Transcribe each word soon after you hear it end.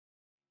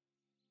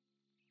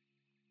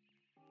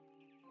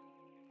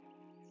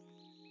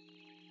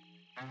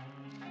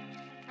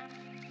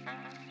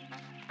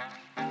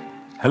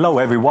Hello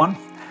everyone,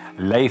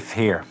 Leif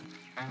here.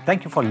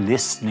 Thank you for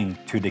listening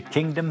to the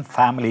Kingdom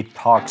Family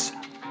Talks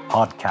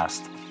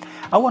podcast.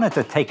 I wanted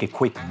to take a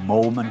quick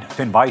moment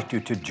to invite you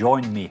to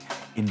join me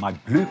in my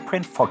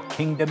Blueprint for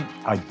Kingdom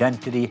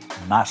Identity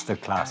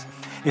Masterclass.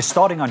 It's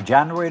starting on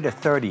January the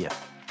 30th.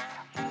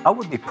 I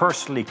will be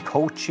personally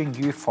coaching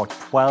you for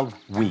 12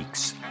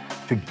 weeks.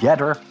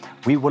 Together,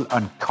 we will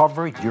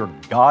uncover your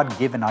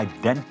God-given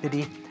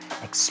identity,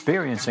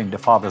 experiencing the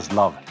Father's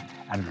love,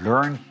 and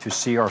learn to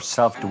see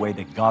ourselves the way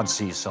that God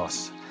sees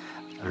us.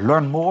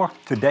 Learn more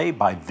today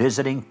by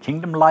visiting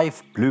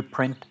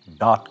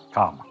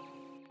kingdomlifeblueprint.com.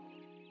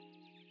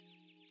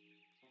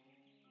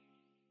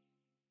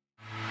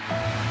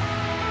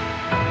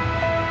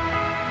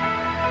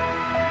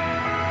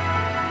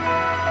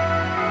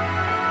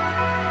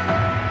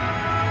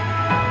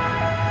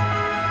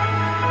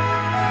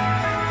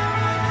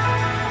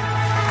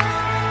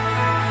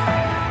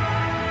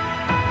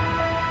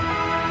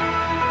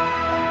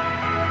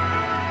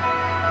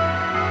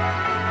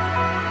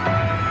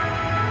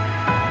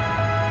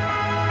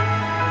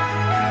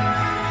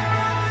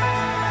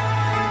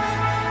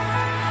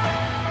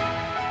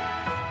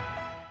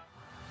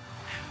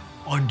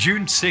 On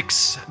June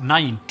 6,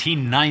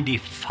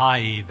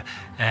 1995,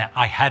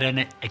 I had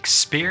an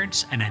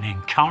experience and an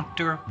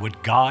encounter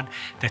with God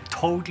that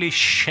totally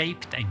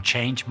shaped and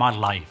changed my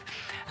life.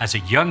 As a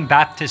young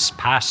Baptist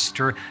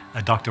pastor,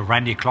 Dr.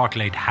 Randy Clark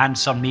laid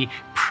hands on me,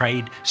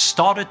 prayed,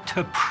 started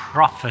to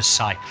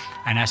prophesy.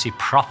 And as he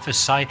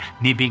prophesied,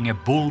 me being a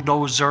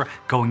bulldozer,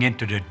 going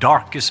into the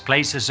darkest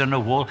places in the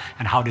world,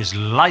 and how this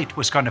light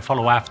was going to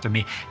follow after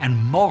me, and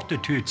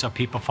multitudes of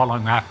people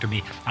following after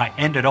me, I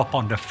ended up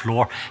on the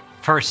floor.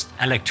 First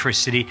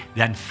electricity,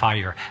 then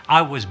fire.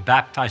 I was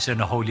baptized in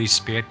the Holy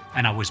Spirit,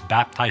 and I was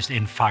baptized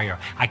in fire.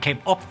 I came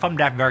up from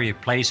that very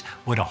place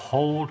with a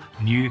whole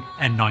new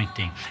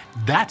anointing.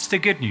 That's the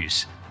good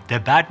news. The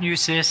bad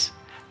news is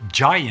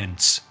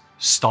giants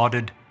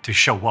started to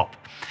show up.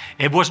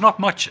 It was not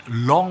much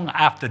long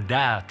after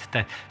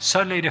that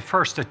suddenly the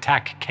first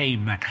attack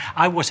came, and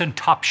I was in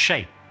top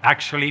shape.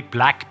 Actually,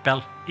 black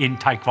belt in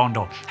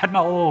Taekwondo. Had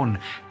my own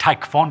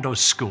Taekwondo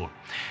school.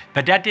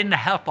 But that didn't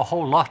help a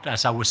whole lot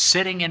as I was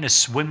sitting in a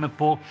swimming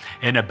pool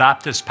in a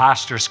Baptist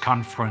pastors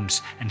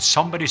conference, and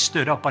somebody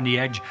stood up on the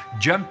edge,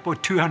 jumped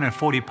with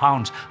 240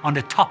 pounds on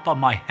the top of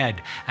my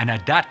head. And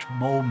at that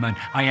moment,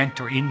 I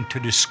enter into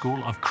the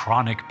school of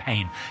chronic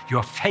pain.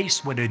 You're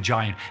faced with a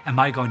giant. Am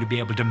I going to be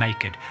able to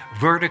make it?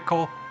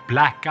 Vertical,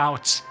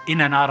 blackouts,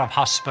 in and out of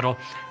hospital,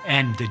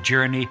 and the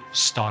journey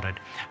started.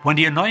 When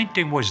the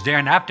anointing was there,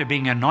 and after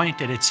being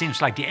anointed, it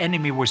seems like the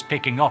enemy was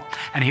picking up,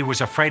 and he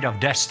was afraid of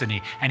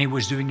destiny, and he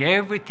was doing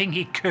everything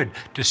he could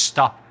to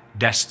stop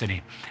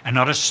destiny.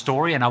 Another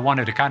story, and I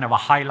wanted to kind of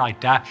highlight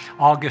that,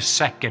 August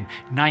 2nd,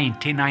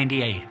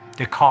 1998,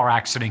 the car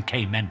accident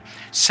came in.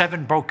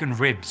 7 broken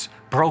ribs,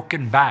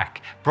 broken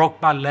back,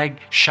 broke my leg,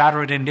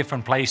 shattered in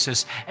different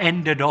places,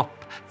 ended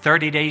up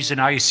 30 days in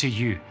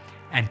ICU.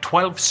 And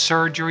 12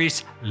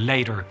 surgeries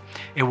later,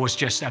 it was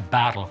just a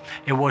battle.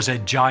 It was a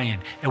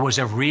giant. It was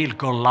a real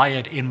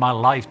Goliath in my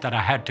life that I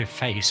had to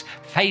face.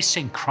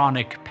 Facing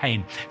chronic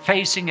pain,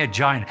 facing a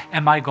giant.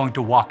 Am I going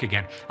to walk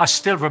again? I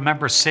still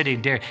remember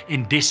sitting there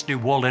in Disney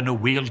World in a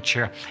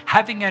wheelchair,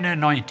 having an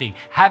anointing,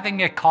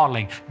 having a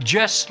calling,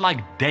 just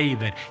like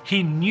David.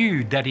 He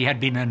knew that he had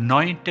been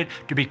anointed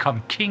to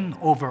become king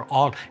over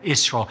all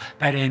Israel.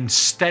 But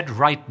instead,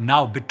 right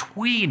now,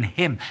 between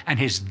him and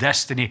his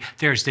destiny,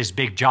 there's this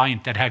big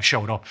giant that have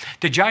showed up.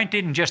 The giant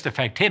didn't just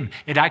affect him.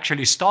 It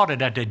actually started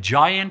that the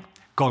giant,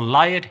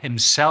 Goliath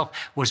himself,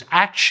 was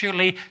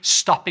actually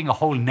stopping a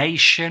whole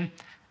nation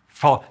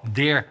for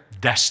their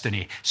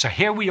destiny. So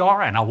here we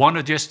are, and I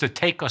wanted just to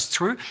take us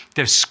through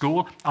the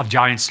School of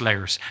Giant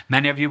Slayers.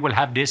 Many of you will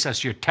have this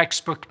as your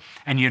textbook,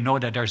 and you know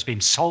that there's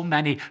been so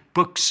many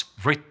books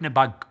written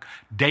about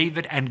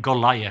David and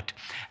Goliath.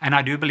 And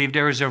I do believe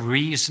there is a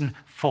reason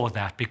for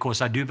that,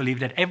 because I do believe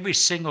that every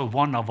single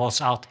one of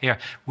us out here,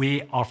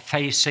 we are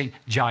facing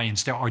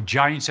giants. There are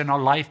giants in our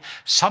life.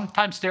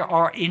 Sometimes there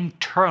are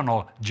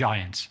internal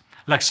giants,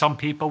 like some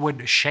people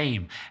with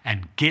shame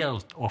and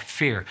guilt or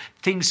fear,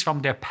 things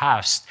from their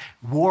past,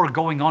 war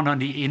going on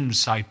the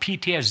inside,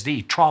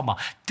 PTSD, trauma,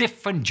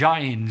 different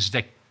giants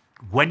that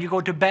when you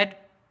go to bed,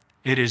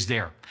 it is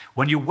there.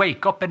 When you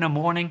wake up in the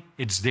morning,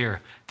 it's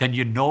there. Then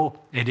you know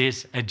it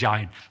is a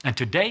giant. And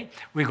today,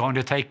 we're going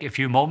to take a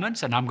few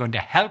moments, and I'm going to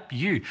help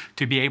you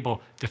to be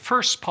able, the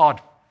first part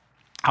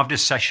of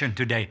this session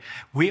today,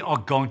 we are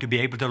going to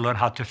be able to learn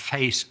how to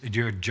face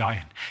your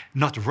giant.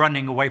 Not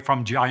running away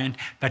from giant,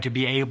 but to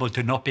be able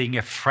to not being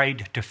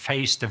afraid to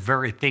face the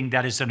very thing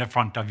that is in the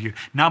front of you.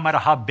 No matter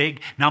how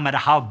big, no matter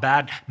how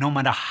bad, no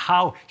matter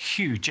how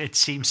huge it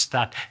seems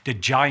that the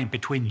giant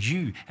between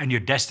you and your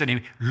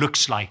destiny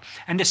looks like.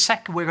 And the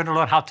second, we're going to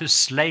learn how to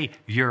slay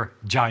your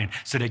giant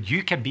so that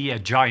you can be a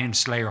giant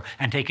slayer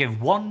and take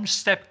it one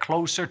step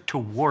closer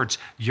towards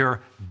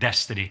your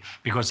destiny.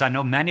 Because I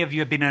know many of you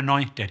have been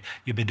anointed.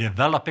 You'll be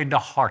developing the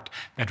heart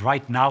that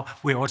right now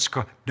we're also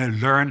going to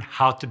learn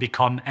how to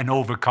become an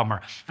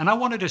overcomer. And I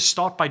wanted to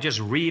start by just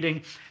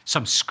reading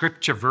some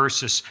scripture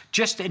verses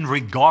just in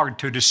regard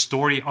to the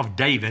story of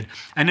David.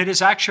 And it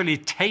is actually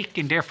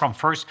taken there from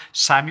 1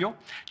 Samuel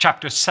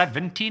chapter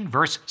 17,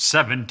 verse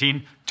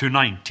 17 to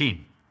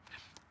 19.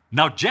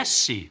 Now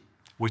Jesse,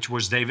 which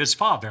was David's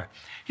father,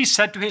 he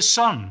said to his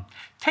son,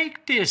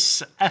 "Take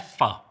this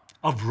ephah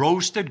of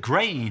roasted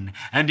grain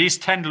and these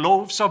 10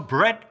 loaves of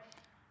bread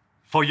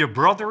for your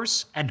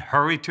brothers and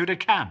hurry to the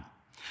camp.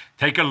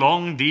 Take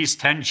along these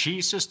 10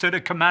 cheeses to the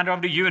commander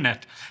of the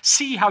unit.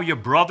 See how your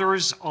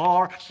brothers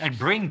are and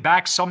bring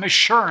back some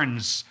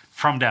assurance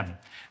from them.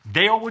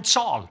 They are with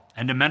Saul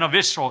and the men of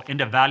Israel in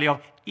the valley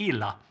of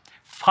Elah,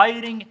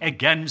 fighting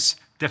against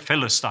the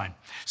Philistine."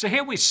 So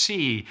here we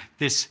see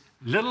this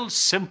little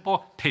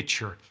simple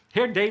picture.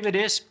 Here David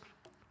is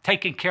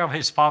taking care of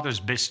his father's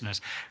business.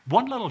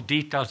 One little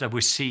detail that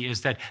we see is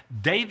that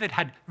David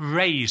had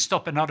raised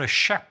up another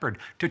shepherd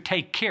to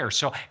take care.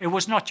 So it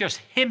was not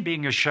just him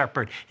being a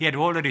shepherd. He had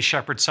already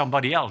shepherded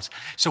somebody else.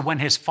 So when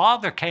his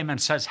father came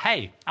and says,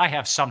 "Hey, I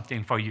have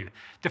something for you,"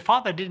 the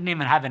father didn't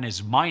even have in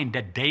his mind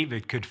that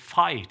David could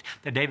fight,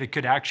 that David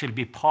could actually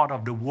be part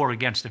of the war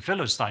against the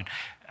Philistine.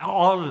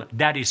 All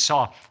that he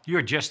saw,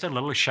 "You're just a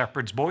little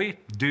shepherd's boy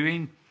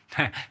doing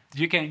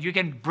you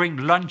can bring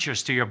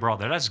lunches to your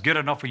brother. That's good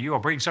enough for you. Or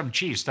bring some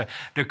cheese to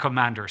the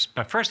commanders."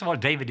 But first of all,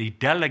 David, he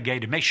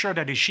delegated, make sure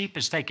that his sheep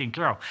is taken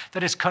care of,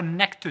 that is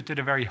connected to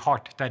the very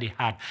heart that he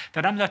had,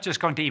 that I'm not just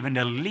going to even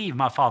leave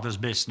my father's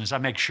business. I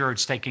make sure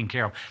it's taken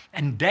care of.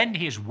 And then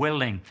he's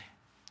willing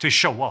to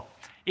show up.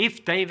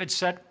 If David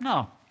said,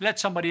 "No, let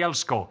somebody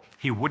else go,"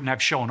 he wouldn't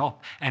have shown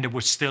up, and it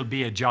would still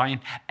be a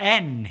giant,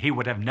 and he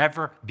would have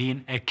never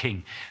been a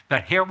king.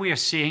 But here we are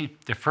seeing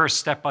the first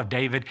step of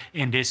David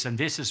in this, and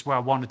this is where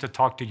I wanted to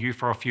talk to you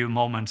for a few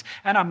moments.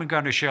 And I'm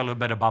going to share a little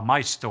bit about my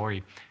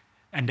story,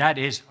 and that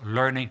is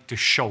learning to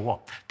show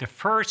up. The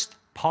first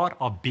part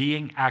of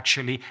being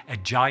actually a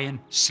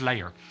giant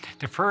slayer,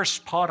 the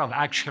first part of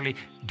actually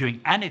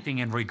doing anything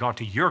in regard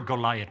to your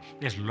Goliath,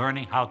 is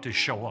learning how to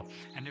show up.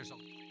 And there's a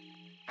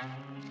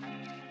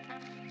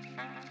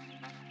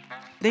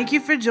Thank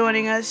you for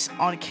joining us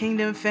on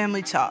Kingdom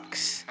Family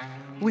Talks.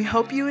 We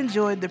hope you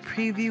enjoyed the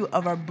preview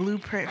of our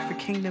Blueprint for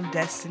Kingdom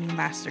Destiny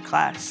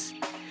Masterclass.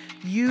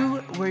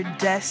 You were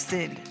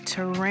destined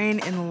to reign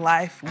in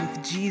life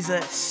with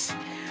Jesus.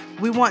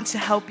 We want to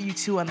help you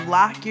to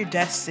unlock your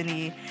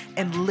destiny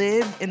and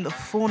live in the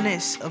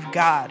fullness of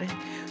God.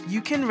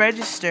 You can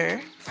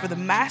register for the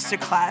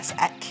masterclass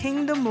at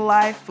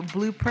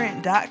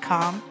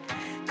kingdomlifeblueprint.com.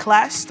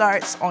 Class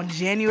starts on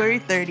January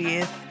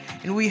 30th,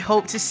 and we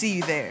hope to see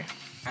you there.